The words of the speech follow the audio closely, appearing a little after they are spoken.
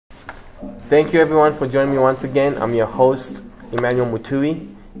Thank you everyone for joining me once again. I'm your host, Emmanuel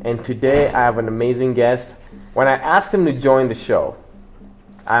Mutui, and today I have an amazing guest. When I asked him to join the show,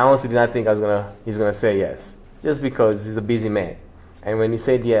 I honestly did not think he's gonna say yes, just because he's a busy man. And when he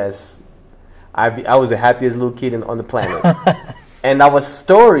said yes, I was the happiest little kid on the planet. And our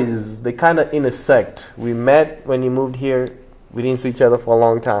stories, they kind of intersect. We met when he moved here. We didn't see each other for a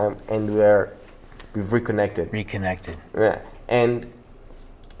long time, and we've reconnected. Yeah. And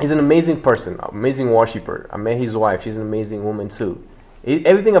he's an amazing person, amazing worshiper. I met his wife. She's an amazing woman too.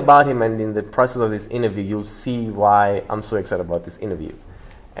 Everything about him, and in the process of this interview, you'll see why I'm so excited about this interview.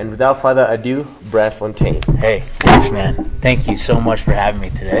 And without further ado, Brad Fontaine. Hey, thanks, man. Thank you so much for having me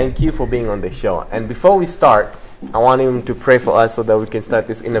today. Thank you for being on the show. And before we start, I want him to pray for us so that we can start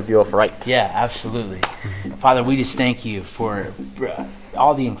this interview off right. Yeah, absolutely. Father, we just thank you for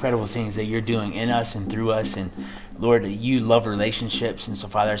all the incredible things that you're doing in us and through us. And Lord, you love relationships. And so,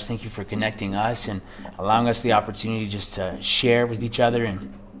 Father, I just thank you for connecting us and allowing us the opportunity just to share with each other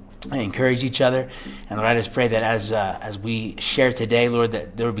and encourage each other. And Lord, I just pray that as we share today, Lord,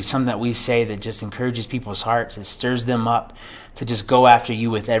 that there would be something that we say that just encourages people's hearts, it stirs them up to just go after you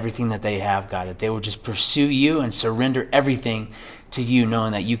with everything that they have, God, that they would just pursue you and surrender everything to you,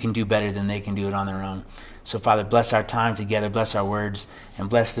 knowing that you can do better than they can do it on their own. So, Father, bless our time together, bless our words, and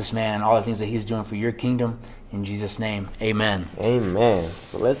bless this man and all the things that he's doing for your kingdom. In Jesus' name, amen. Amen.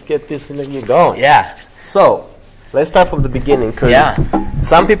 So let's get this interview going. Yeah. So let's start from the beginning, because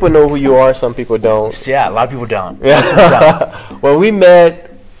some people know who you are, some people don't. Yeah, a lot of people don't. Yeah. When we met,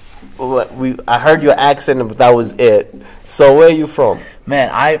 I heard your accent, but that was it. So where are you from? Man,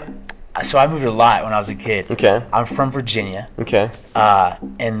 I moved a lot when I was a kid. Okay. I'm from Virginia. Okay.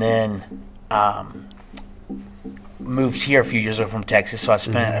 And then moved here a few years ago from Texas, so I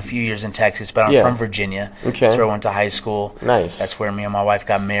spent a few years in Texas, but I'm from Virginia. Okay. That's where I went to high school. Nice. That's where me and my wife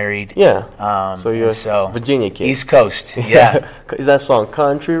got married. Yeah. So you're a Virginia kid. East Coast, yeah. Is that song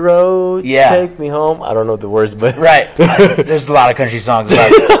Country Road? Yeah. Take Me Home? I don't know the words, but... Right. There's a lot of country songs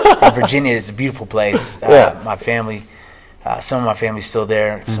about it. Virginia is a beautiful place. My family... some of my family's still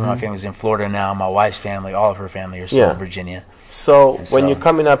there. Some of my family's in Florida now. My wife's family, all of her family are still in Virginia. So when you're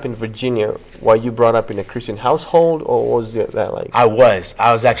coming up in Virginia, were you brought up in a Christian household, or was it that like? I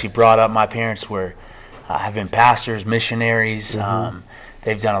was actually brought up. My parents have been pastors, missionaries.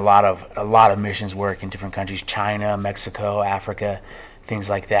 They've done a lot of missions work in different countries: China, Mexico, Africa, things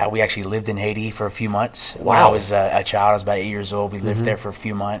like that. We actually lived in Haiti for a few months. Wow. When I was a child, I was about 8 years old. We lived there for a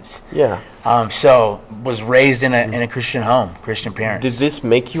few months. Yeah. So was raised in a Christian home, Christian parents. Did this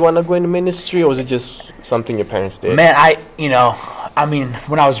make you want to go into ministry, or was it just something your parents did? Man, I mean,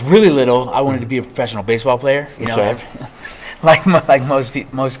 when I was really little, I wanted to be a professional baseball player. You know, like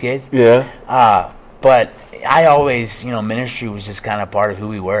most kids. Yeah. But I always, ministry was just kind of part of who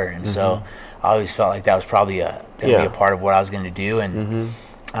we were, and so I always felt like that was probably going to be a part of what I was going to do. And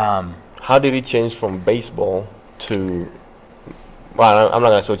how did it change from baseball to? Well, I'm not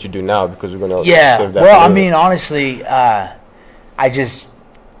going to say what you do now, because we're going to save that. Well, I mean, honestly, I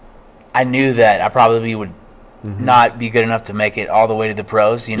knew that I probably would not be good enough to make it all the way to the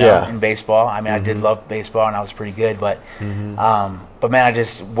pros, in baseball. I mean, I did love baseball, and I was pretty good, but man,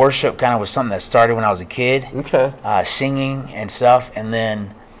 worship kind of was something that started when I was a kid. Okay. Singing and stuff, and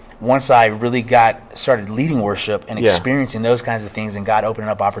then once I really started leading worship and experiencing those kinds of things, and God opening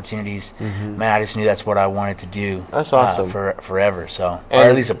up opportunities, man, I just knew that's what I wanted to do. That's awesome. Forever, or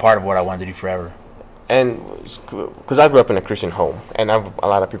at least a part of what I wanted to do forever. And because I grew up in a Christian home, and a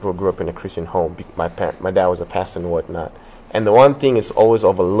lot of people grew up in a Christian home. My dad was a pastor and whatnot. And the one thing is always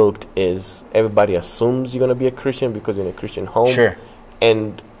overlooked is everybody assumes you're going to be a Christian because you're in a Christian home. Sure.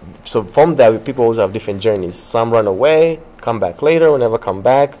 And so from that, people always have different journeys. Some run away, come back later, will never come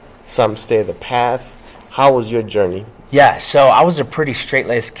back. Some stay the path. How was your journey? Yeah, so I was a pretty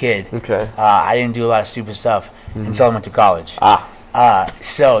straight-laced kid. Okay. I didn't do a lot of stupid stuff until I went to college.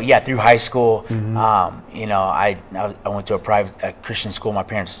 Through high school, I went to a Christian school. My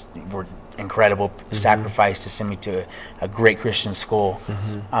parents were incredible, sacrificed to send me to a great Christian school.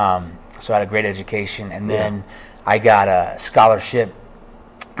 So I had a great education, and then I got a scholarship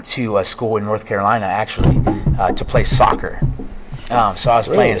to a school in North Carolina, actually, to play soccer. So I was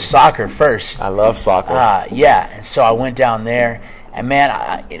playing soccer first. I love soccer. And so I went down there, and man,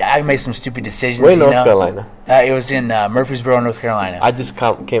 I made some stupid decisions. Where in North Carolina? It was in Murfreesboro, North Carolina. I just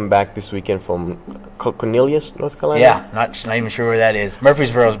came back this weekend from Cornelius, North Carolina. Yeah, not even sure where that is.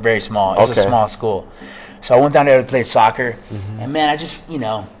 Murfreesboro is very small. It was a small school. So I went down there to play soccer, and man, I just,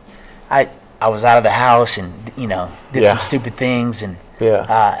 I was out of the house and, did some stupid things, and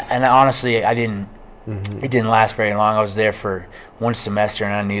honestly, I didn't It didn't last very long. I was there for one semester,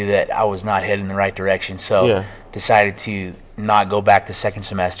 and I knew that I was not heading in the right direction. So decided to not go back the second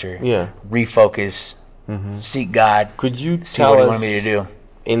semester. Refocus, seek God. Could you see tell what He us wanted me to do?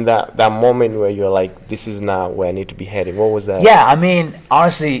 In that moment where you're like, this is not where I need to be heading? What was that? Yeah, I mean,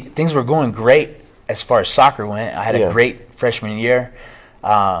 honestly, things were going great as far as soccer went. I had a great freshman year.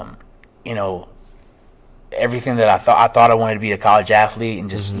 You know, everything that I thought I wanted to be a college athlete, and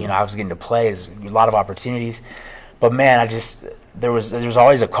just you know, I was getting to play. There's a lot of opportunities, but man, there was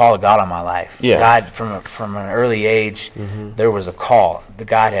always a call of God on my life. God, from an early age, there was a call. The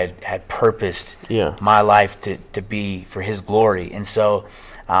God had purposed my life to be for His glory, and so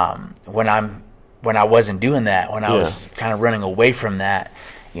when I wasn't doing that, when I was kind of running away from that,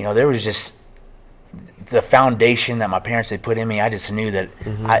 you know, there was just the foundation that my parents had put in me. I just knew that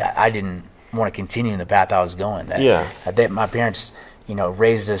I didn't want to continue in the path I was going. That my parents, you know,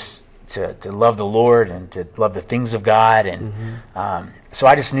 raised us to love the Lord and to love the things of God, and so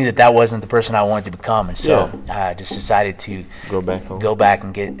I just knew that wasn't the person I wanted to become, and so I just decided to go back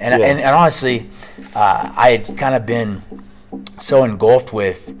and get. And honestly, I had kind of been so engulfed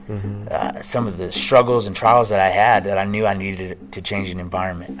with some of the struggles and trials that I had that I knew I needed to change an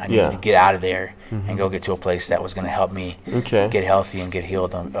environment. I needed to get out of there and go get to a place that was going to help me get healthy and get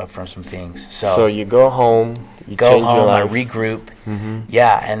healed from some things. So you go home, change your life. I regroup.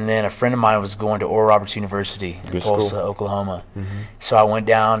 And then a friend of mine was going to Oral Roberts University in Tulsa, Oklahoma. So I went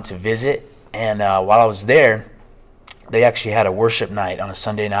down to visit, and while I was there, they actually had a worship night on a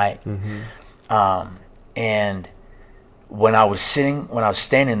Sunday night. And when I was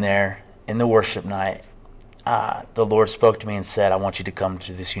standing there in the worship night, the Lord spoke to me and said, "I want you to come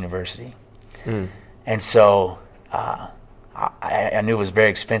to this university." And so I knew it was very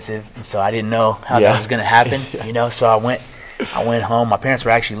expensive, and so I didn't know how that was going to happen. You know, so I went home. My parents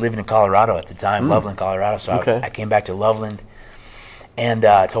were actually living in Colorado at the time, Loveland, Colorado. So I came back to Loveland, and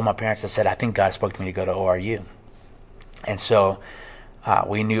I told my parents, I said, "I think God spoke to me to go to ORU." And so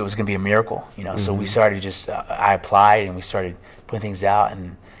we knew it was going to be a miracle, you know. So we started I applied, and we started putting things out,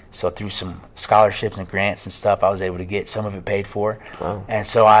 and so through some scholarships and grants and stuff, I was able to get some of it paid for. Wow. And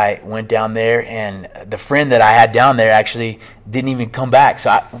so I went down there, and the friend that I had down there actually didn't even come back.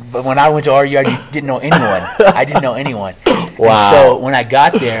 But when I went to RU, I didn't know anyone. I didn't know anyone. Wow. And so when I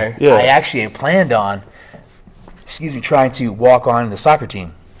got there, I actually had planned on, trying to walk on the soccer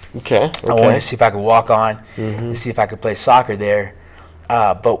team. Okay. I wanted to see if I could walk on and see if I could play soccer there.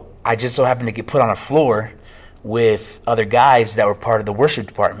 But I just so happened to get put on a floor with other guys that were part of the worship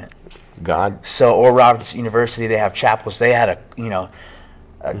department. So Oral Roberts University, they have chapels. They had a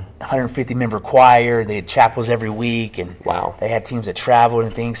 150 member choir. They had chapels every week, and they had teams that traveled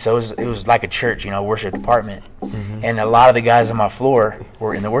and things. So it was like a church, you know, worship department. And a lot of the guys on my floor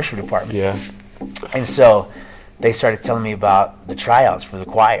were in the worship department. And so they started telling me about the tryouts for the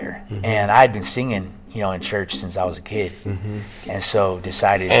choir, and I had been singing, you know, in church since I was a kid, and so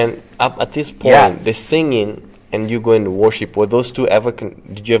decided. And at this point, the singing and you going to worship, were those two ever?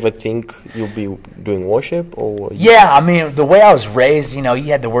 Did you ever think you'll be doing worship, or? I mean, the way I was raised, you know,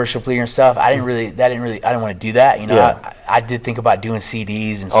 you had the worship leader and stuff. I didn't want to do that. You know, I did think about doing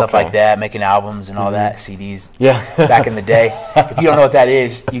CDs and stuff like that, making albums and all that. CDs. Back in the day. If you don't know what that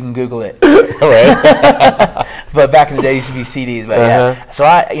is, you can Google it. All right. But back in the day, it used to be CDs. But so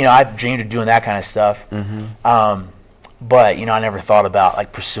I dreamed of doing that kind of stuff. But you know, I never thought about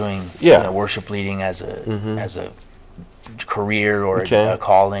like pursuing worship leading as a career or a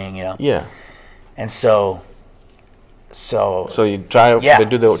calling. You know. And so you try to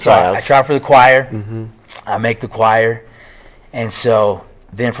do the tryouts. I try for the choir. I make the choir, and so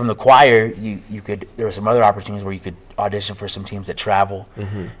then from the choir, there were some other opportunities where you could audition for some teams that travel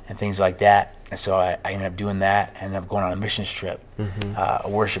and things like that. And so I ended up doing that. I ended up going on a missions trip, a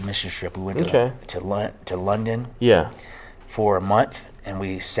worship missions trip. We went to London for a month, and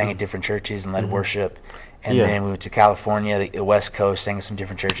we sang at different churches and led worship. And then we went to California, the West Coast, sang at some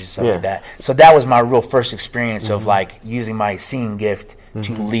different churches, stuff like that. So that was my real first experience of like using my singing gift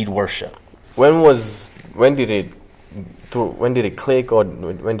to lead worship. When did it click, or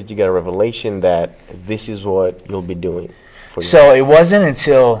when did you get a revelation that this is what you'll be doing for you? So it wasn't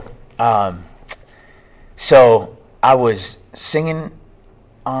until so I was singing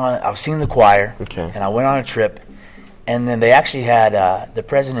the choir, and I went on a trip, and then they actually had the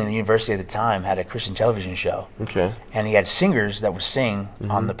president of the university at the time had a Christian television show, and he had singers that would sing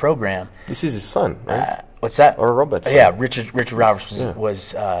on the program. This is his son, right? What's that? Or Robert's son. Yeah, Richard Roberts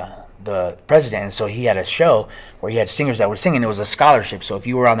was the president, and so he had a show where he had singers that would sing, and it was a scholarship. So if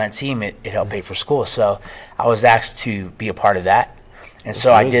you were on that team, it helped pay for school. So I was asked to be a part of that, and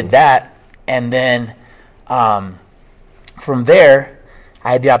so I did that. And then from there,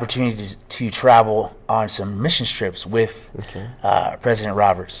 I had the opportunity to travel on some mission trips with President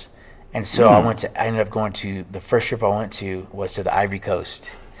Roberts. And so I ended up going to, the first trip I went to was to the Ivory Coast.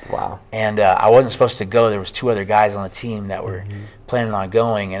 Wow. And I wasn't supposed to go. There was 2 other guys on the team that were planning on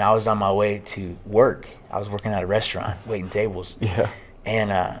going, and I was on my way to work. I was working at a restaurant, waiting tables. Yeah.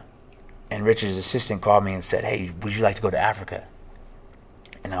 And Richard's assistant called me and said, "Hey, would you like to go to Africa?"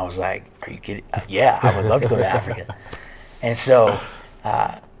 And I was like, "Are you kidding? Yeah, I would love to go to Africa." And so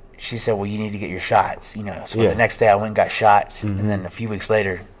she said, "Well, you need to get your shots." You know, so the next day I went and got shots, and then a few weeks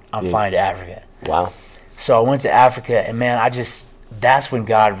later, I'm flying to Africa. Wow. So I went to Africa, and man, that's when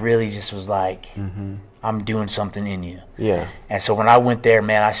God really just was like, I'm doing something in you. Yeah. And so when I went there,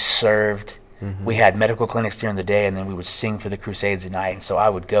 man, I served. We had medical clinics during the day, and then we would sing for the Crusades at night. And so I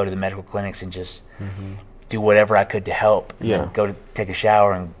would go to the medical clinics and just do whatever I could to help. And then go to take a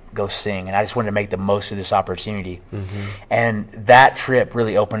shower and go sing. And I just wanted to make the most of this opportunity. And that trip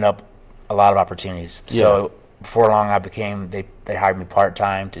really opened up a lot of opportunities. Yeah. So before long, they hired me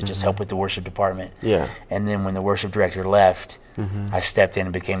part-time to just help with the worship department. Yeah. And then when the worship director left, I stepped in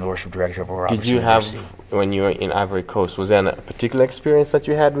and became the worship director of Oral Did you have, when you were in Ivory Coast, was there a particular experience that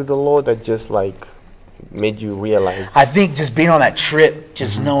you had with the Lord that just like made you realize? I think just being on that trip,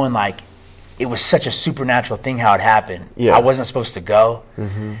 just knowing like it was such a supernatural thing how it happened. Yeah. I wasn't supposed to go.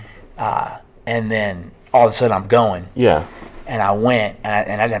 And then all of a sudden I'm going. Yeah. And I went, and I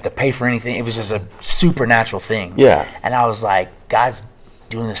didn't have to pay for anything. It was just a supernatural thing. Yeah. And I was like, God's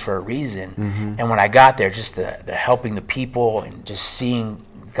doing this for a reason. And when I got there, just the helping the people and just seeing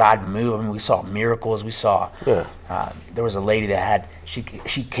God move. I mean, we saw miracles. We saw. Yeah. There was a lady that had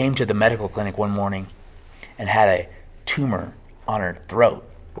she came to the medical clinic one morning, and had a tumor on her throat,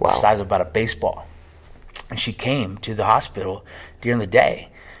 Wow. the size of about a baseball. And she came to the hospital during the day,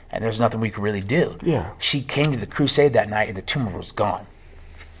 and there was nothing we could really do. Yeah. She came to the crusade that night, and the tumor was gone.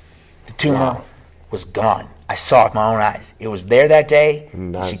 The tumor was gone. I saw it with my own eyes. It was there that day.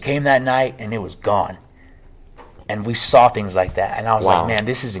 Nice. She came that night, and it was gone. And we saw things like that. And I was like, man,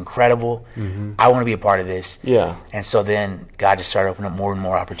 this is incredible. I want to be a part of this. Yeah. And so then God just started opening up more and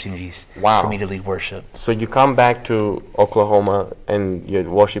more opportunities for me to lead worship. So you come back to Oklahoma, and you're the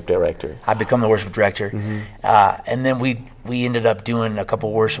worship director. I become the worship director. And then we ended up doing a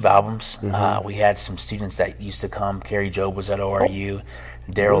couple worship albums. We had some students that used to come. Carrie Job was at ORU.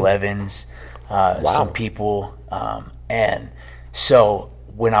 Daryl Evans. Some people. And so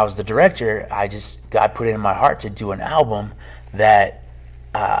when I was the director, God put it in my heart to do an album that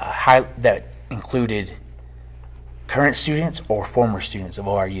that included current students or former students of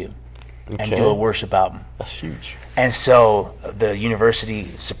ORU, and do a worship album. That's huge. And so the university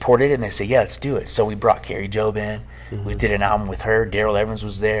supported it, and they said, yeah, let's do it. So we brought Carrie Job in. We did an album with her. Daryl Evans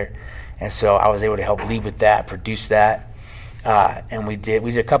was there. And so I was able to help lead with that, produce that. And we did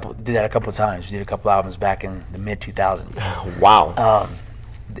that a couple of times. We did a couple albums back in the mid 2000s. Wow.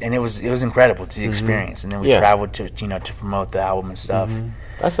 And it was incredible to experience. And then we traveled to promote the album and stuff.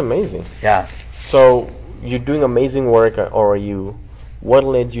 That's amazing. Yeah. So you're doing amazing work at ORU. What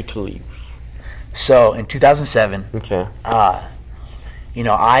led you to leave? So in 2007, Okay.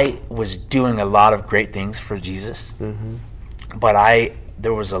 I was doing a lot of great things for Jesus, but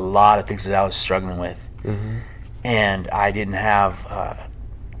there was a lot of things that I was struggling with, and I didn't have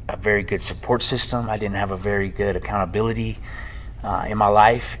a very good support system. I didn't have a very good accountability in my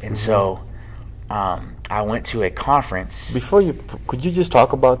life, and so I went to a conference. Before could you just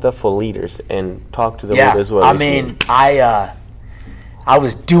talk about that for leaders and talk to the leaders who are listening? I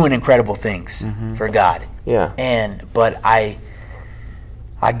was doing incredible things for God. Yeah. But I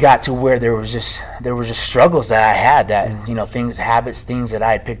got to where there was just struggles that I had, that habits, things that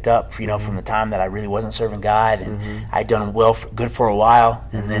I had picked up, from the time that I really wasn't serving God, and I'd done good for a while,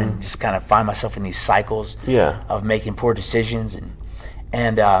 and then just kind of find myself in these cycles of making poor decisions,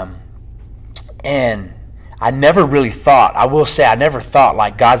 and I never really thought, I will say, I never thought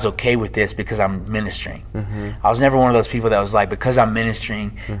like God's okay with this because I'm ministering. I was never one of those people that was like, because I'm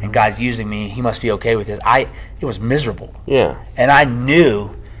ministering and God's using me, He must be okay with this. It was miserable. Yeah. And I knew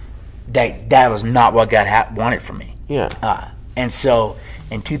that was not what God wanted for me. Yeah. And so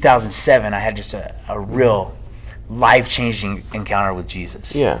in 2007, I had just a real life-changing encounter with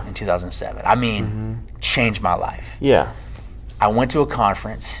Jesus. Yeah. In 2007. I mean, changed my life. Yeah. I went to a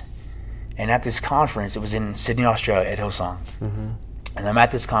conference. And at this conference, it was in Sydney, Australia, at Hillsong. And I'm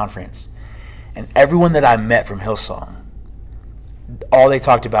at this conference, and everyone that I met from Hillsong, all they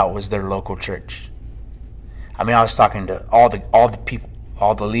talked about was their local church. I mean, I was talking to all the people,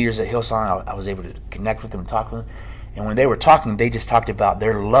 all the leaders at Hillsong. I was able to connect with them and talk with them. And when they were talking, they just talked about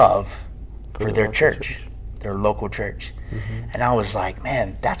their love for their church, their local church. And I was like,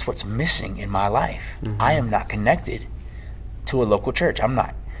 man, that's what's missing in my life. I am not connected to a local church. I'm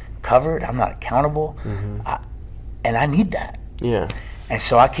not covered. I'm not accountable. And I need that. Yeah. And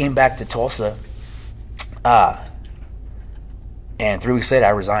so I came back to Tulsa, and 3 weeks later I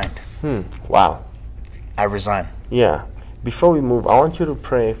resigned. Wow. I resigned. Yeah. Before we move, I want you to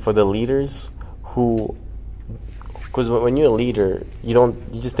pray for the leaders who, because when you're a leader, you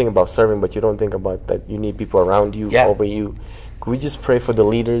just think about serving, but you don't think about that you need people around you, over you. Could we just pray for the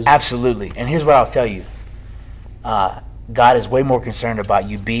leaders? Absolutely. And here's what I'll tell you. God is way more concerned about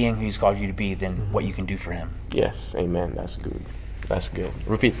you being who he's called you to be than what you can do for him. Yes. Amen. That's good. That's good.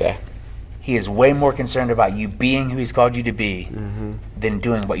 Repeat that. He is way more concerned about you being who he's called you to be than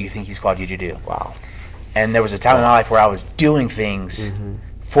doing what you think he's called you to do. Wow. And there was a time in my life where I was doing things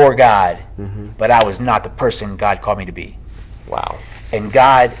for God, but I was not the person God called me to be. Wow. And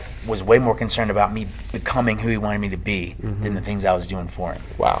God was way more concerned about me becoming who he wanted me to be than the things I was doing for him.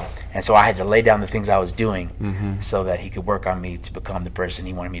 Wow. And so I had to lay down the things I was doing so that he could work on me to become the person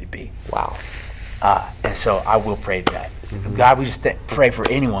he wanted me to be. Wow. And so I will pray that. God, we just pray for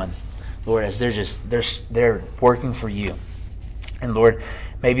anyone, Lord, as they're working for you. And Lord,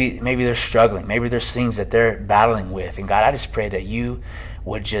 maybe they're struggling. Maybe there's things that they're battling with. And God, I just pray that you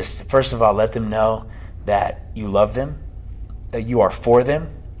would just, first of all, let them know that you love them, that you are for them,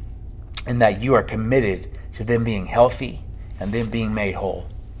 and that you are committed to them being healthy and them being made whole.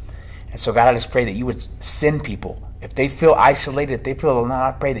 And so, God, I just pray that you would send people. If they feel isolated, if they feel alone,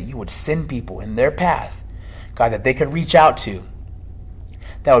 I pray that you would send people in their path, God, that they could reach out to,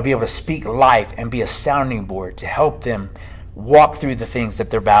 that would be able to speak life and be a sounding board to help them walk through the things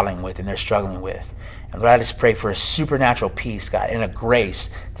that they're battling with and they're struggling with. And Lord, I just pray for a supernatural peace, God, and a grace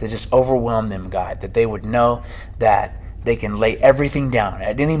to just overwhelm them, God, that they would know that they can lay everything down.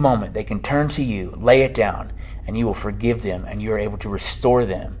 At any moment, they can turn to you, lay it down, and you will forgive them, and you are able to restore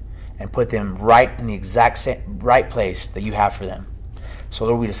them and put them right in the exact right place that you have for them. So,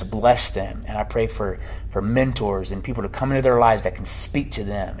 Lord, we just bless them, and I pray for mentors and people to come into their lives that can speak to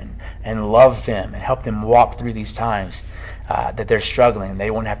them and love them and help them walk through these times that they're struggling.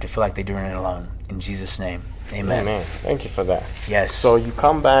 They won't have to feel like they're doing it alone. In Jesus' name, amen. Amen. Thank you for that. Yes. So you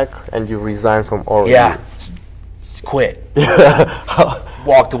come back and you resign from Oregon. Yeah. Quit.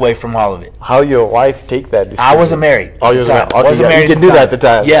 Walked away from all of it. How your wife take that decision? I wasn't married. Oh, you wasn't married. Okay, wasn't married you can do that at the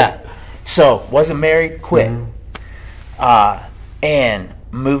time. Yeah. So, wasn't married, quit. And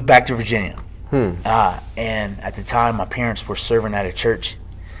moved back to Virginia. And at the time, my parents were serving at a church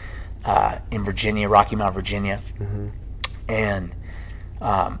in Virginia, Rocky Mount, Virginia. And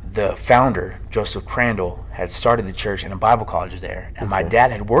the founder, Joseph Crandall, had started the church and a Bible college there. And my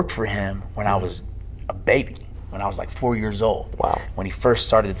dad had worked for him when I was a baby, when I was like 4 years old. Wow. When he first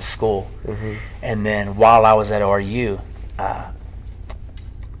started the school. And then while I was at ORU,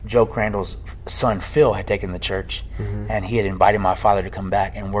 Joe Crandall's son Phil had taken the church, and he had invited my father to come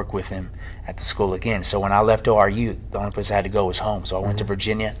back and work with him at the school again. So when I left ORU, the only place I had to go was home. So I went to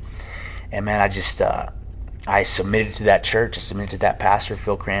Virginia, and man, I submitted to that church. I submitted to that pastor,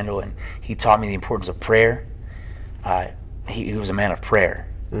 Phil Crandall, and he taught me the importance of prayer. He was a man of prayer,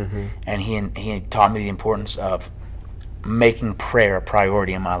 and he taught me the importance of making prayer a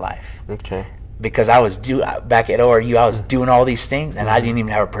priority in my life. Okay. Because I was back at ORU, I was doing all these things, and I didn't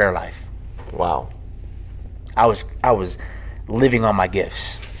even have a prayer life. Wow. I was living on my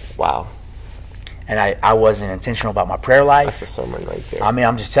gifts. Wow. And I wasn't intentional about my prayer life. That's a sermon right there. I mean,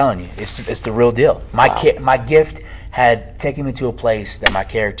 I'm just telling you, it's the real deal. My gift had taken me to a place that my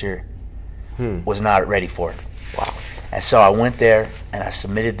character was not ready for. Wow. And so I went there and I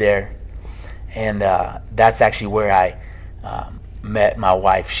submitted there, and that's actually where I met my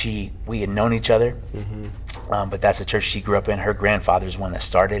wife. We had known each other, but that's the church she grew up in. Her grandfather's one that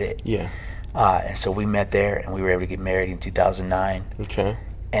started it. Yeah. And so we met there, and we were able to get married in 2009. Okay.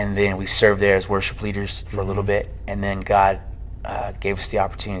 And then we served there as worship leaders for a little bit, and then God gave us the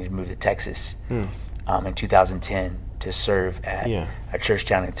opportunity to move to Texas in 2010 to serve at a church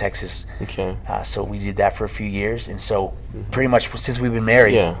down in Texas. Okay. So we did that for a few years, and so pretty much since we've been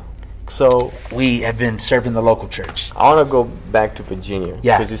married, so we have been serving the local church. I want to go back to Virginia.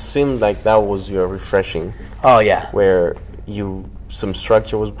 Yeah. Because it seemed like that was your refreshing. Oh, yeah. Where some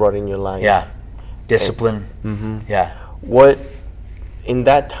structure was brought in your life. Yeah. Discipline. Yeah. What, in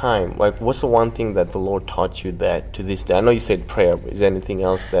that time, like, what's the one thing that the Lord taught you that to this day? I know you said prayer, but is there anything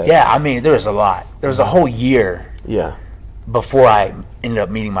else that... Yeah, I mean, there was a lot. There was a whole year before I ended up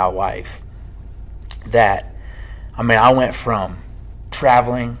meeting my wife that, I mean, I went from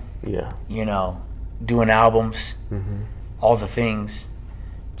traveling, doing albums, all the things,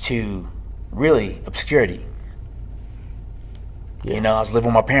 to really obscurity. Yes. You know, I was living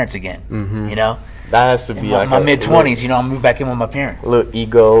with my parents again. You know, that has to be in like my mid-20s. You know, I moved back in with my parents. A little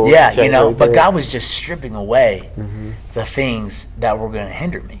ego. Yeah, you know, but God was just stripping away the things that were going to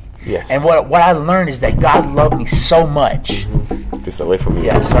hinder me. Yes. And what I learned is that God loved me so much. Just away from me.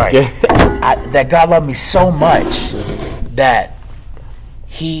 Yeah, sorry. That God loved me so much that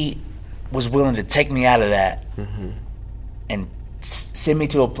He was willing to take me out of that and send me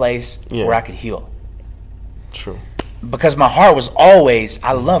to a place where I could heal. True. Because my heart was always,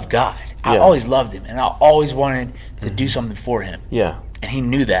 I love God. I always loved Him, and I always wanted to do something for Him. Yeah. And He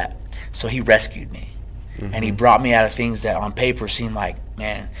knew that, so He rescued me. And He brought me out of things that on paper seemed like,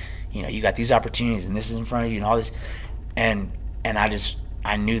 man, you know, you got these opportunities, and this is in front of you, and all this. And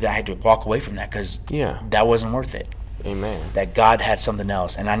I knew that I had to walk away from that because that wasn't worth it. Amen. That God had something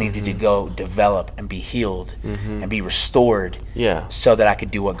else, and I needed to go develop and be healed and be restored so that I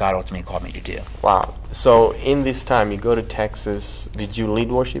could do what God ultimately called me to do. Wow. So in this time, you go to Texas. Did you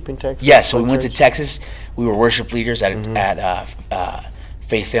lead worship in Texas? Yes, so we went to Texas. We were worship leaders at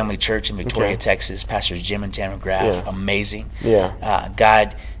Faith Family Church in Victoria, Texas. Pastors Jim and Tamara Graff, amazing. Yeah.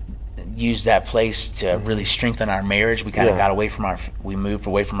 God used that place to really strengthen our marriage. We kind of got away from we moved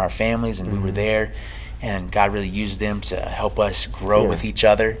away from our families, and we were there. And God really used them to help us grow with each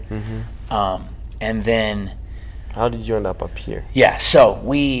other. And then... How did you end up here? Yeah, so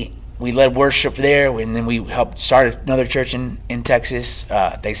we led worship there, and then we helped start another church in Texas.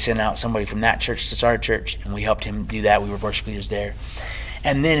 They sent out somebody from that church to start a church, and we helped him do that. We were worship leaders there.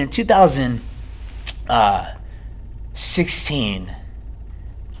 And then in 2016,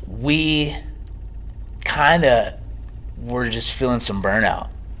 we kind of were just feeling some burnout.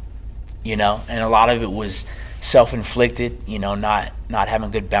 You know, and a lot of it was self-inflicted, you know, not having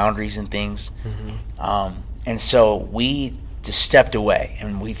good boundaries and things. And so we just stepped away,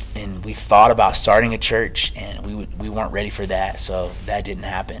 and we thought about starting a church, and we weren't ready for that, so that didn't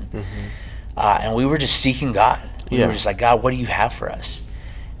happen. And we were just seeking God. We were just like, God, what do you have for us?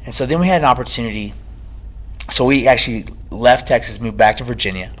 And so then we had an opportunity. So we actually left Texas, moved back to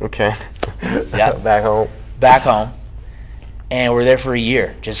Virginia. Okay. Yeah. Back home. And we're there for a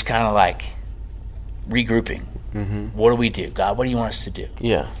year, just kind of like regrouping. What do we do? God, what do you want us to do?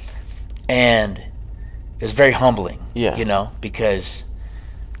 Yeah. And it was very humbling, you know, because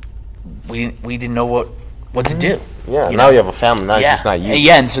we didn't know what to do. Yeah, now you have a family, now it's just not you.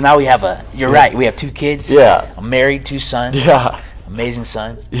 Yeah, and so now we have you're right, we have 2 kids. Yeah. I'm married, 2 sons. Yeah. Amazing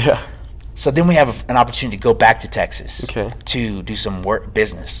sons. Yeah. So then we have an opportunity to go back to Texas to do some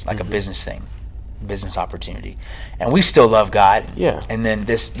business, like a business thing. Business opportunity, and we still love God. And then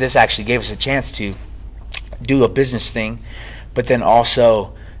this actually gave us a chance to do a business thing, but then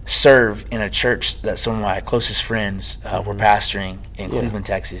also serve in a church that some of my closest friends were pastoring in Cleveland,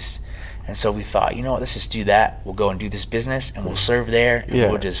 Texas. And so we thought, you know what, let's just do that. We'll go and do this business, and we'll serve there, and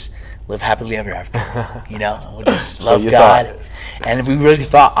we'll just live happily ever after. You know, and we'll just love God. And I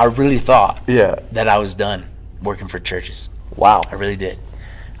really thought that I was done working for churches. Wow. I really did.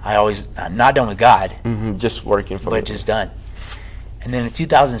 I always not done with God, just working for but just done. And then in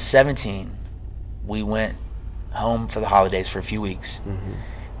 2017, we went home for the holidays for a few weeks,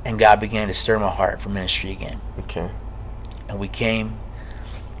 and God began to stir my heart for ministry again. Okay. And we came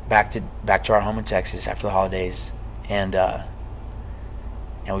back to our home in Texas after the holidays, and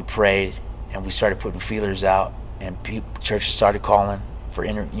we prayed, and we started putting feelers out, and churches started calling for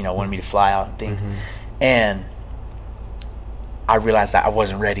wanted me to fly out and things, and I realized that I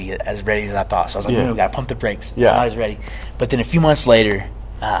wasn't ready as I thought. So I was like, we got to pump the brakes. Yeah. I was ready. But then a few months later,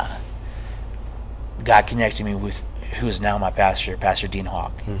 God connected me with who is now my pastor, Pastor Dean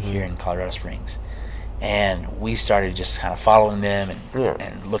Hawk, here in Colorado Springs. And we started just kind of following them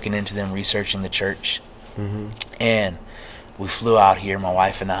and looking into them, researching the church. And we flew out here, my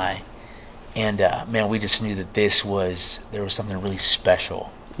wife and I. And, man, we just knew that there was something really special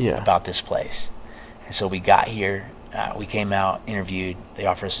about this place. And so we got here. We came out, interviewed. They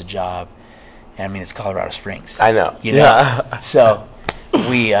offered us a job, and I mean it's Colorado Springs. I know. You know? So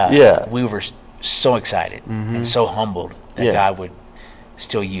we were so excited and so humbled that God would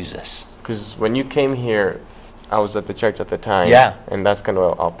still use us. Because when you came here, I was at the church at the time. And that's kind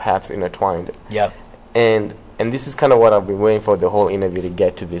of our paths intertwined. And this is kind of what I've been waiting for the whole interview to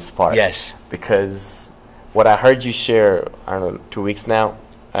get to this part. Yes. Because what I heard you share, I don't know, 2 weeks now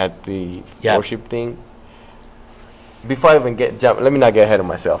at the worship thing. Before I even let me not get ahead of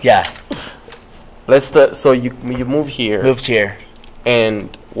myself. Let's start. So you moved here.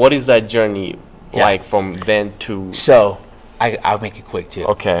 And what is that journey like from then to? So I'll make it quick too.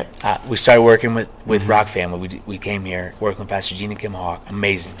 Okay. We started working with Rock Family. We came here working with Pastor Gene and Kim Hawk.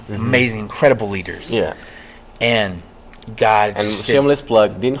 Amazing, incredible leaders. Yeah. And God. And shameless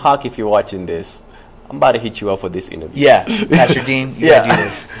plug, Dean Hawk, if you're watching this, I'm about to hit you up for this interview. Yeah, Pastor Dean, you gotta do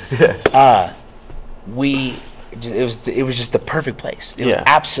this. Yes. It was just the perfect place. It was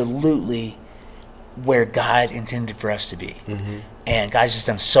absolutely where God intended for us to be. And God's just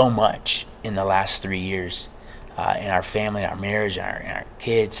done so much in the last 3 years in our family, in our marriage, in our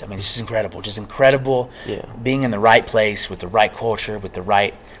kids. I mean, it's just incredible. Just incredible being in the right place with the right culture, with the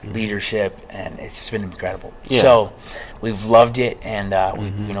right leadership, and it's just been incredible. Yeah. So we've loved it, and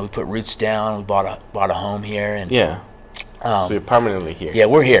we put roots down. We bought a home here, and so you're permanently here. Yeah,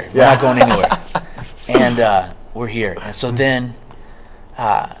 we're here. We're not going anywhere, and we're here. And so then.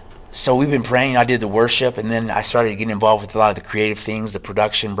 So we've been praying. I did the worship, and then I started getting involved with a lot of the creative things, the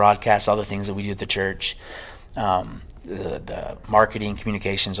production, broadcast, all the things that we do at the church, the marketing,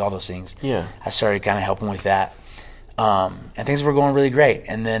 communications, all those things. Yeah. I started kind of helping with that, and things were going really great.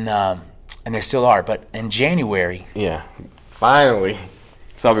 And then, and they still are. But in January, finally,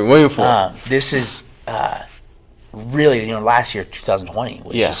 so I've been waiting for. This is really, last year, 2020,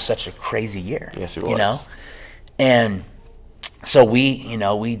 was just such a crazy year. Yes, it was. And. So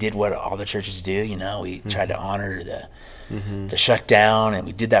we did what all the churches do. We tried to honor the shutdown, and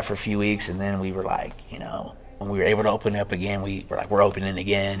we did that for a few weeks, and then we were like, when we were able to open up again, we were like, we're opening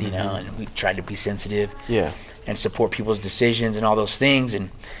again, and we tried to be sensitive, and support people's decisions and all those things,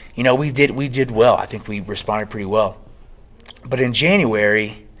 and we did well. I think we responded pretty well. But in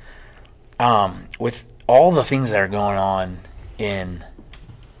January, with all the things that are going on in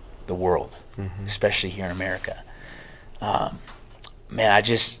the world, especially here in America.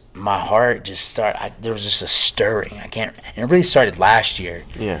 My heart just started. There was just a stirring. And it really started last year.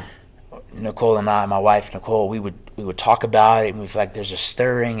 Yeah. Nicole and I, my wife Nicole, we would talk about it, and we feel like there's a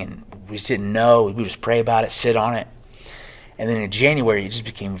stirring, and we just didn't know. We just pray about it, sit on it, and then in January it just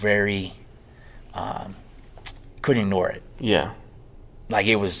became very. Couldn't ignore it. Yeah. Like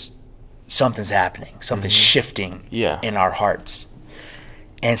it was, something's happening, something's shifting. In our hearts,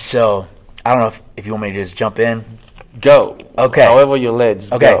 and so I don't know if you want me to just jump in. Go. Okay. However you're led,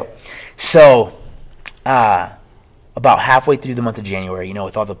 just go. So, about halfway through the month of January,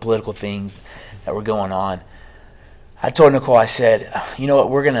 with all the political things that were going on, I told Nicole, I said, you know what,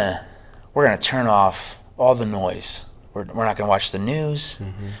 we're gonna turn off all the noise. We're not gonna watch the news.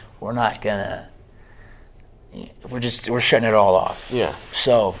 We're not gonna. We're shutting it all off. Yeah.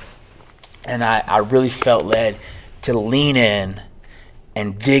 So, and I really felt led to lean in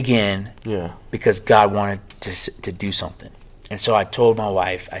and dig in. Yeah. Because God wanted to do something. And so I told my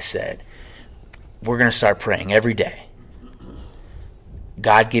wife, I said, we're going to start praying every day.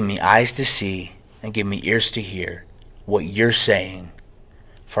 God, give me eyes to see and give me ears to hear what you're saying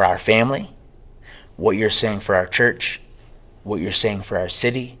for our family, what you're saying for our church, what you're saying for our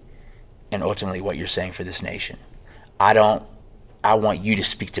city, and ultimately what you're saying for this nation. I want you to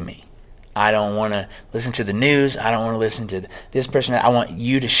speak to me. I don't want to listen to the news. I don't want to listen to this person. I want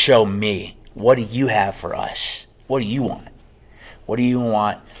you to show me. What do you have for us? What do you want? What do you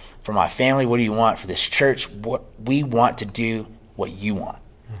want for my family? What do you want for this church? What we want to do, what you want.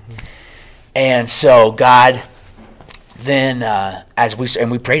 And so God, then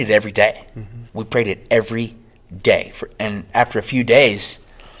we prayed it every day. We prayed it every day. And after a few days,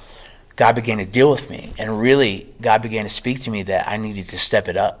 God began to deal with me. And really, God began to speak to me that I needed to step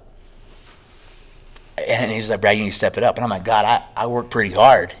it up. And he's like, Brad, you need to step it up. And I'm like, God, I work pretty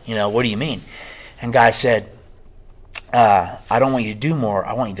hard. What do you mean? And God said, I don't want you to do more.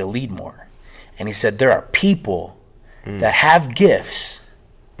 I want you to lead more. And he said, there are people that have gifts,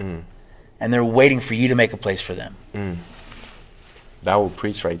 and they're waiting for you to make a place for them. That will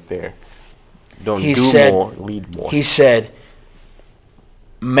preach right there. Don't more, lead more. He said,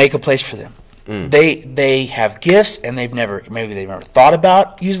 make a place for them. They have gifts, and maybe they've never thought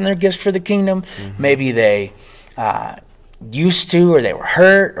about using their gifts for the kingdom. Maybe they used to, or they were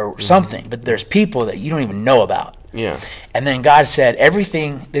hurt, or something. But there's people that you don't even know about. Yeah. And then God said,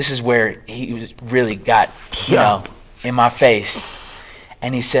 everything. This is where He really got in my face.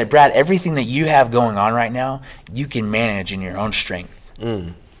 And He said, Brad, everything that you have going on right now, you can manage in your own strength.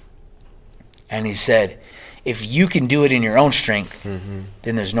 And He said, if you can do it in your own strength,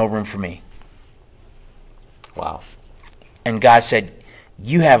 then there's no room for me. Wow. And God said,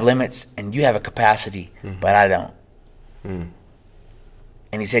 you have limits and you have a capacity, but I don't.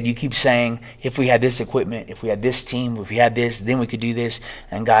 And He said, you keep saying, if we had this equipment, if we had this team, if we had this, then we could do this.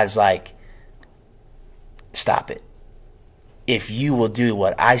 And God's like, stop it. If you will do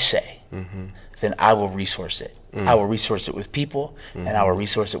what I say, then I will resource it. I will resource it with people, and I will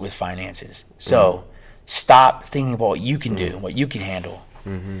resource it with finances. So stop thinking about what you can do, what you can handle.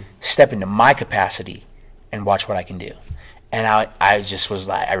 Step into my capacity and watch what I can do. And I just was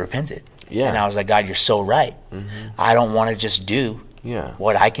like, I repented. Yeah. And I was like, God, you're so right. I don't want to just do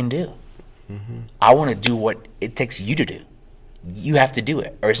what I can do. I want to do what it takes you to do. You have to do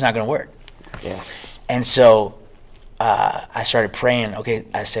it, or it's not going to work. Yes. And so I started praying. Okay,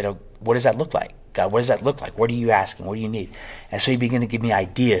 I said, oh, what does that look like? God, what does that look like? What are you asking? What do you need? And so he began to give me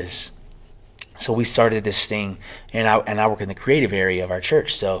ideas. So we started this thing, and I work in the creative area of our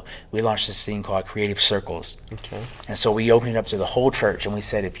church. So we launched this thing called Creative Circles. Okay. And so we opened it up to the whole church, and we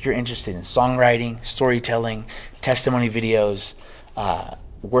said, if you're interested in songwriting, storytelling, testimony videos,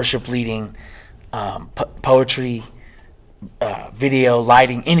 worship leading, poetry, video,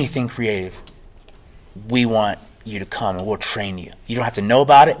 lighting, anything creative, we want you to come and we'll train you. You don't have to know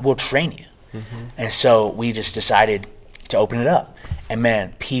about it, we'll train you. And so we just decided to open it up. And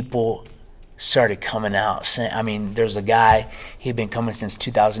man, people started coming out. I mean, there's a guy, he'd been coming since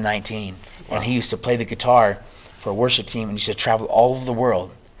 2019, and he used to play the guitar for a worship team, and he used to travel all over the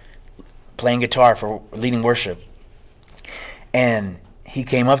world playing guitar for leading worship. And he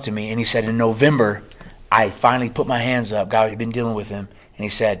came up to me and he said, in November, I finally put my hands up. God had been dealing with him, and he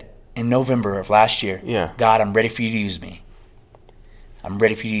said, in November of last year, God, I'm ready for you to use me. I'm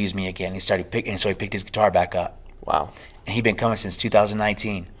ready for you to use me again. He started picking, and so he picked his guitar back up. Wow. And he'd been coming since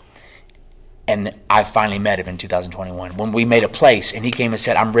 2019. And I finally met him in 2021 when we made a place, and he came and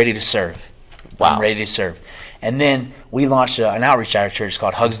said, I'm ready to serve. Wow. I'm ready to serve. And then we launched an outreach at our church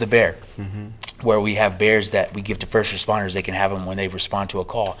called Hugs the Bear, where we have bears that we give to first responders. They can have them when they respond to a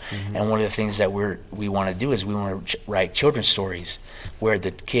call. And one of the things that we want to do is we want to write children's stories where the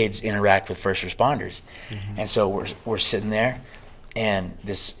kids interact with first responders. And so we're sitting there, and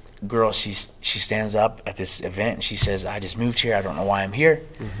this girl, she stands up at this event, and she says, I just moved here. I don't know why I'm here,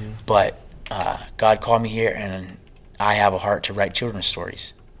 but God called me here, and I have a heart to write children's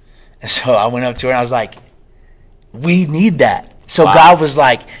stories. And so I went up to her, and I was like, we need that. So God was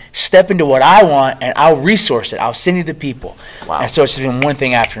like, step into what I want, and I'll resource it. I'll send you the people. And so it's been one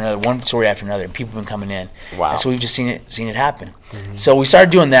thing after another, one story after another, and people have been coming in. And so we've just seen it happen. So we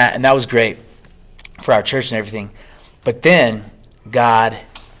started doing that, and that was great for our church and everything. But then God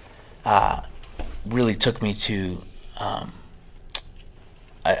really took me to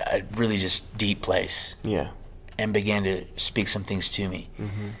a really just deep place. And began to speak some things to me.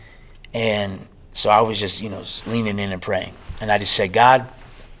 And so I was just, leaning in and praying. And I just said, God,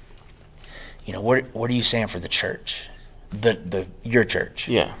 what are you saying for the church? Your church.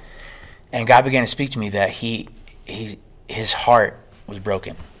 And God began to speak to me that his heart was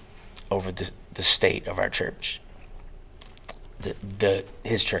broken over the state of our church.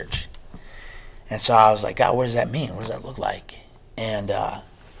 His church. And so I was like, God, what does that mean? What does that look like? And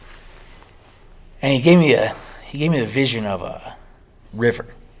he gave me the vision of a river.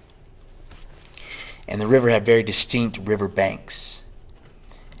 And the river had very distinct river banks.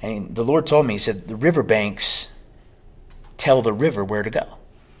 And the Lord told me, he said, the river banks tell the river where to go.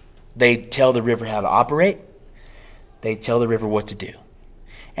 They tell the river how to operate. They tell the river what to do.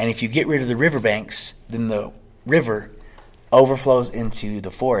 And if you get rid of the river banks, then the river overflows into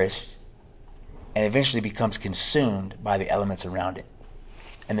the forest and eventually becomes consumed by the elements around it.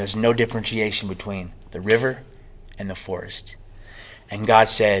 And there's no differentiation between the river and the forest. And God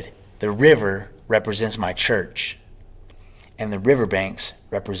said, the river represents my church, and the riverbanks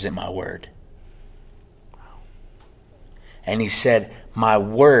represent my word. And he said, my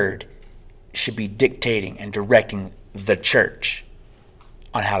word should be dictating and directing the church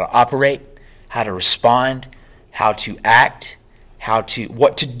on how to operate, how to respond, how to act,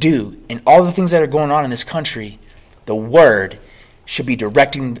 what to do. And all the things that are going on in this country, the word should be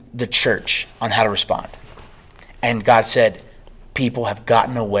directing the church on how to respond. And God said, people have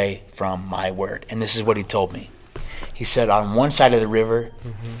gotten away from my word. And this is what he told me. He said, on one side of the river,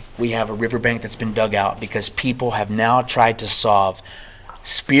 we have a riverbank that's been dug out because people have now tried to solve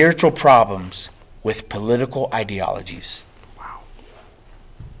spiritual problems with political ideologies.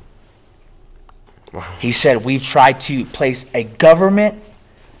 Wow. He said, we've tried to place a government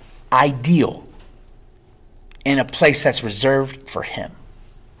ideal in a place that's reserved for him.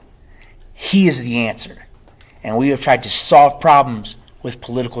 He is the answer. And we have tried to solve problems with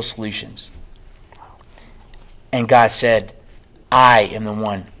political solutions. And God said, I am the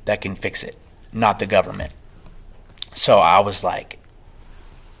one that can fix it, not the government. So I was like,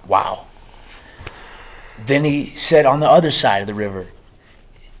 wow. Then he said on the other side of the river,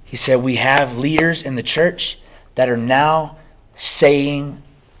 he said, we have leaders in the church that are now saying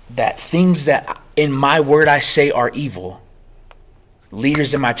that things that in my word I say are evil,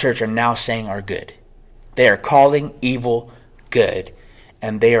 leaders in my church are now saying are good. They are calling evil good,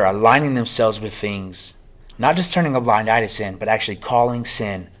 and they are aligning themselves with things, not just turning a blind eye to sin, but actually calling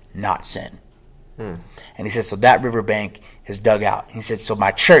sin not sin. And he said, so that riverbank is dug out. He said, so my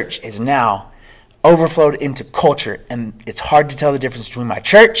church is now overflowed into culture, and it's hard to tell the difference between my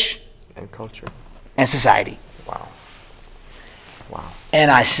church and culture and society. Wow. And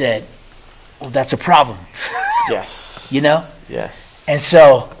I said, well, that's a problem. Yes. You know? Yes. And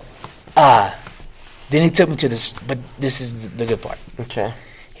so then he took me to this, but this is the good part. Okay.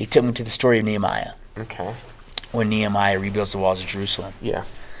 He took me to the story of Nehemiah. Okay. When Nehemiah rebuilds the walls of Jerusalem. Yeah.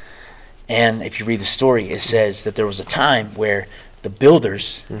 And if you read the story, it says that there was a time where the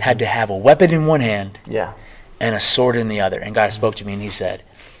builders had to have a weapon in one hand and a sword in the other. And God spoke to me and he said,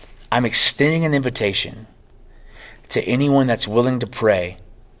 I'm extending an invitation to anyone that's willing to pray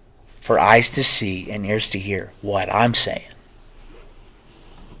for eyes to see and ears to hear what I'm saying,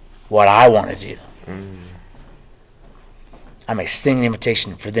 what I want to do. I'm extending an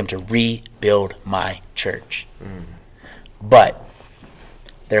invitation for them to rebuild my church. But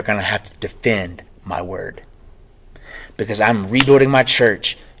they're going to have to defend my word. Because I'm rebuilding my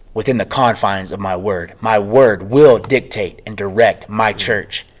church within the confines of my word. My word will dictate and direct my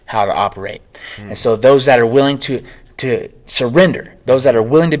church how to operate. And so those that are willing to surrender, those that are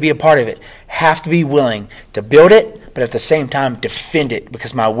willing to be a part of it, have to be willing to build it, but at the same time defend it,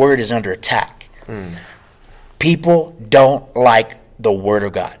 because my word is under attack. People don't like the word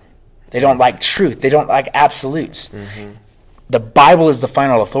of God. They don't like truth. They don't like absolutes. The Bible is the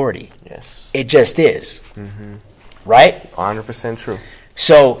final authority. Yes. It just is. Right? 100% true.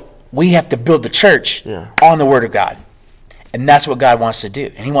 So we have to build the church on the word of God. And that's what God wants to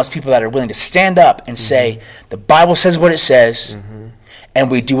do. And he wants people that are willing to stand up and say, the Bible says what it says, and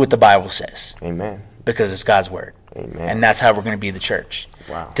we do what the Bible says. Amen. Because it's God's word. Amen. And that's how we're going to be the church.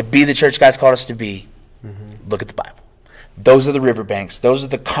 Wow. To be the church God's called us to be, look at the Bible. Those are the riverbanks. Those are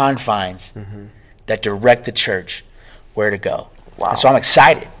the confines that direct the church where to go. Wow. And so I'm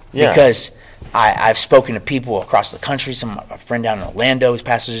excited because I've spoken to people across the country. A friend down in Orlando who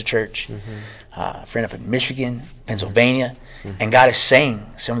pastors a church, a friend up in Michigan, Pennsylvania, and God is saying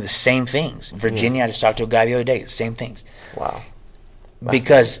some of the same things. Virginia, I just talked to a guy the other day, the same things. Wow.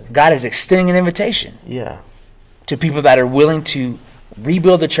 Because God is extending an invitation to people that are willing to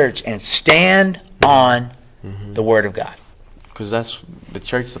rebuild the church and stand on the word of God. Because that's the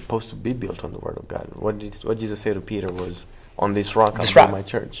church is supposed to be built on the word of God. What Jesus said to Peter was, on this rock I'll build my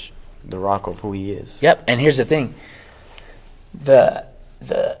church. The rock of who he is. Yep. And here's the thing. The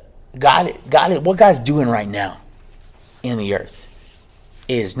God, what God's doing right now in the earth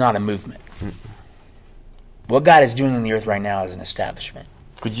is not a movement. What God is doing in the earth right now is an establishment.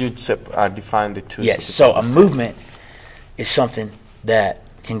 Could you define the two? Yes. So a movement is something that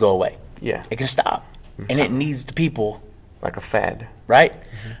can go away. Yeah. It can stop. And it needs the people. Like a fad. Right?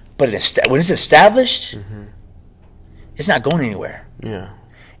 But when it's established, it's not going anywhere. Yeah.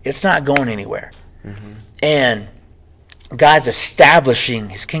 It's not going anywhere. And God's establishing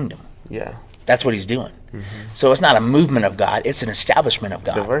his kingdom. Yeah. That's what he's doing. So it's not a movement of God, it's an establishment of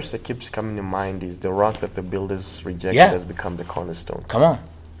God. The verse that keeps coming to mind is, the rock that the builders rejected has become the cornerstone. Come on.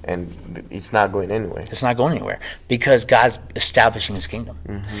 And it's not going anywhere. It's not going anywhere because God's establishing his kingdom.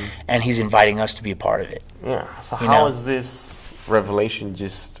 And he's inviting us to be a part of it. Yeah. So how is this revelation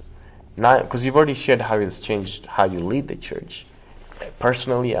just not, because you've already shared how it's changed how you lead the church,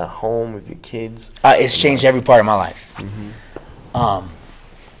 personally, at home, with your kids. It's changed every part of my life.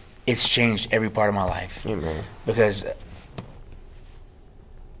 It's changed every part of my life. Amen. Because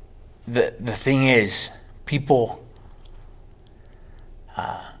the thing is, people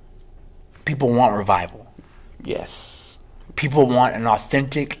want revival. Yes. People want an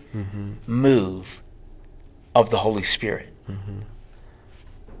authentic move of the Holy Spirit.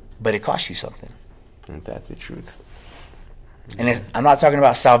 But it costs you something. And that's the truth. And I'm not talking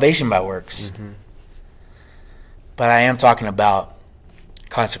about salvation by works. But I am talking about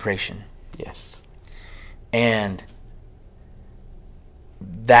consecration. Yes. And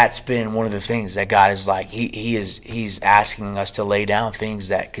that's been one of the things that God is like, he's asking us to lay down things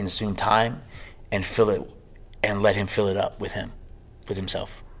that consume time and fill it, and let him fill it up with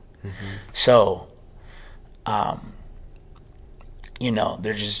himself. So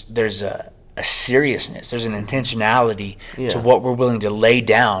there's a seriousness, there's an intentionality to what we're willing to lay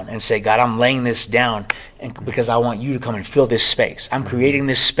down and say, God, I'm laying this down because I want you to come and fill this space. I'm creating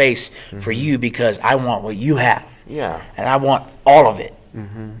this space for you because I want what you have. Yeah. And I want all of it.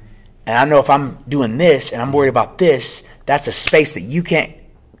 And I know if I'm doing this and I'm worried about this, that's a space that you can't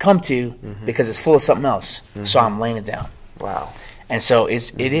come to because it's full of something else. So I'm laying it down. Wow. And so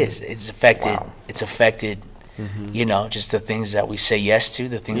it's affected. Wow. It's affected. You know, just the things that we say yes to,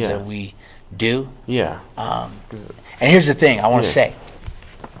 the things that we do. Yeah. And here's the thing I want to say.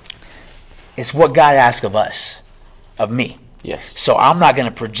 It's what God asks of us, of me. Yes. So I'm not going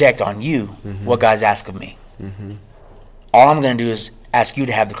to project on you what God's asked of me. All I'm going to do is ask you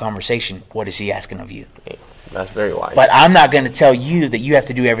to have the conversation. What is he asking of you? That's very wise. But I'm not going to tell you that you have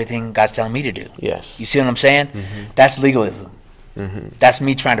to do everything God's telling me to do. Yes. You see what I'm saying? That's legalism. That's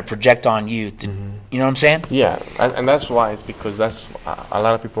me trying to project on you. To, you know what I'm saying? Yeah, and that's wise, because that's a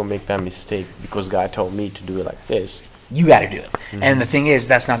lot of people make that mistake, because God told me to do it like this. You got to do it. And the thing is,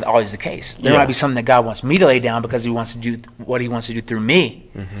 that's not always the case. There might be something that God wants me to lay down because he wants to do what he wants to do through me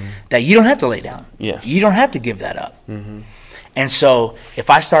that you don't have to lay down. Yes. You don't have to give that up. And so if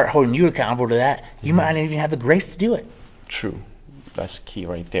I start holding you accountable to that, you might not even have the grace to do it. True. That's key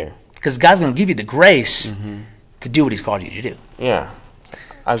right there. Because God's going to give you the grace to do what he's called you to do. Yeah.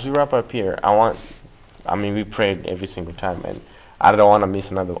 As we wrap up here, we prayed every single time, and I don't want to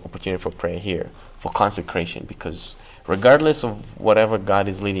miss another opportunity for prayer here, for consecration, because regardless of whatever God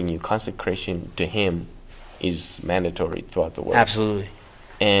is leading you, consecration to him is mandatory throughout the world. Absolutely.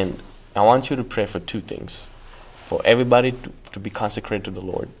 And I want you to pray for two things. For everybody to be consecrated to the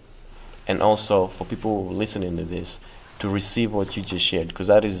Lord, and also for people listening to this to receive what you just shared, because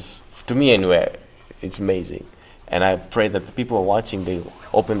that is, to me anyway, it's amazing. And I pray that the people watching, they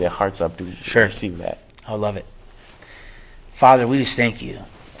open their hearts up to receive that. I love it. Father, we just thank you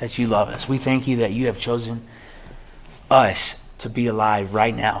that you love us. We thank you that you have chosen us to be alive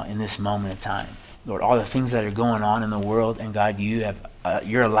right now in this moment of time. Lord, all the things that are going on in the world, and God,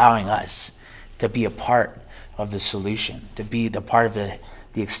 you're allowing us to be a part of the solution, to be the part of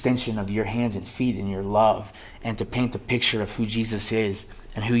the extension of your hands and feet and your love, and to paint the picture of who Jesus is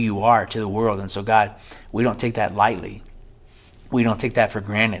and who you are to the world. And so, God, we don't take that lightly. We don't take that for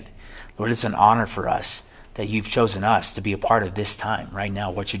granted. Lord, it's an honor for us that you've chosen us to be a part of this time right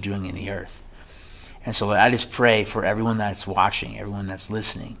now, what you're doing in the earth. And so, Lord, I just pray for everyone that's watching, everyone that's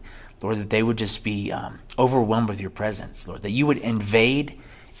listening, Lord, that they would just be overwhelmed with your presence, Lord, that you would invade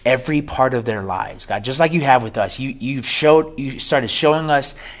every part of their lives, God, just like you have with us. You started showing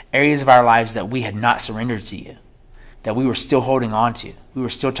us areas of our lives that we had not surrendered to you, that we were still holding on to, we were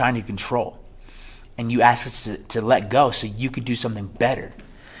still trying to control. And you asked us to let go so you could do something better.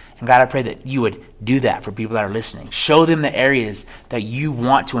 And God, I pray that you would do that for people that are listening. Show them the areas that you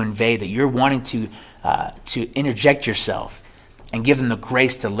want to invade, that you're wanting to interject yourself, and give them the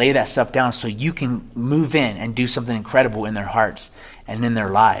grace to lay that stuff down so you can move in and do something incredible in their hearts and in their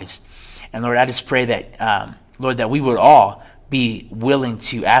lives. And Lord, I just pray that, Lord, that we would all be willing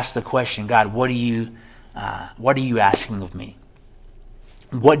to ask the question, God, what are you asking of me?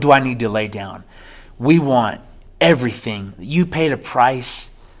 What do I need to lay down? We want everything. You paid a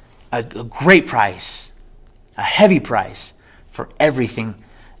price, a great price, a heavy price for everything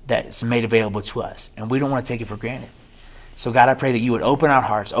that's made available to us. And we don't want to take it for granted. So God, I pray that you would open our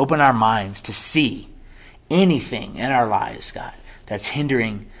hearts, open our minds to see anything in our lives, God, that's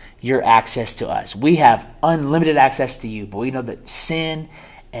hindering your access to us. We have unlimited access to you, but we know that sin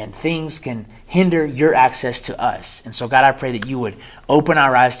and things can hinder your access to us. And so God, I pray that you would open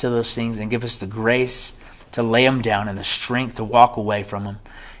our eyes to those things and give us the grace to lay them down and the strength to walk away from them.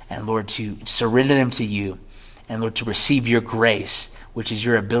 And Lord, to surrender them to you. And Lord, to receive your grace, which is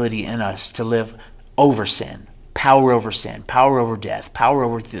your ability in us to live over sin. Power over death, power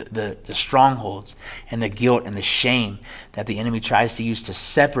over the strongholds and the guilt and the shame that the enemy tries to use to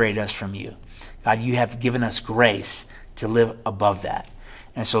separate us from you. God, you have given us grace to live above that.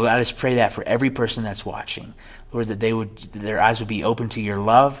 And so I just pray that for every person that's watching, Lord, that their eyes would be open to your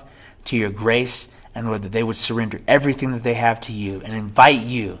love, to your grace, and Lord, that they would surrender everything that they have to you and invite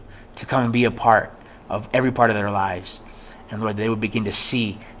you to come and be a part of every part of their lives. And Lord, they would begin to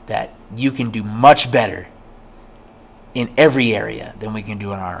see that you can do much better in every area than we can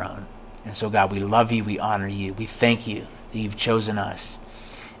do on our own. And so, God, we love you, we honor you, we thank you that you've chosen us,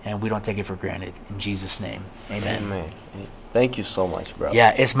 and we don't take it for granted. In Jesus' name, amen. Amen. Thank you so much, bro.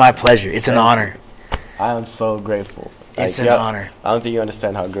 Yeah, it's my pleasure. It's an honor. I am so grateful. It's an honor. I don't think you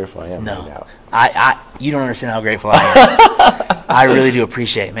understand how grateful I am right now. You don't understand how grateful I am. I really do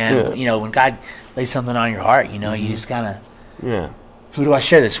appreciate, man. Yeah. You know, when God lays something on your heart, you know, you just kind of, who do I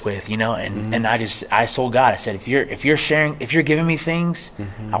share this with? You know, and I told God, I said, if you're giving me things,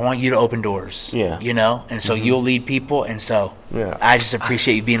 I want you to open doors. Yeah. You know, and so you'll lead people, and so I just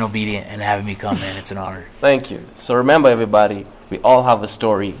appreciate you being obedient and having me come, man. It's an honor. Thank you. So remember, everybody, we all have a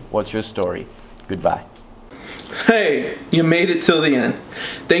story. What's your story? Goodbye. Hey, you made it till the end.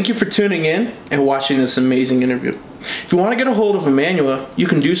 Thank you for tuning in and watching this amazing interview. If you want to get a hold of Emmanuel, you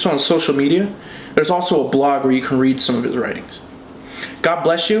can do so on social media. There's also a blog where you can read some of his writings. God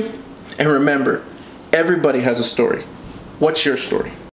bless you, and remember, everybody has a story. What's your story?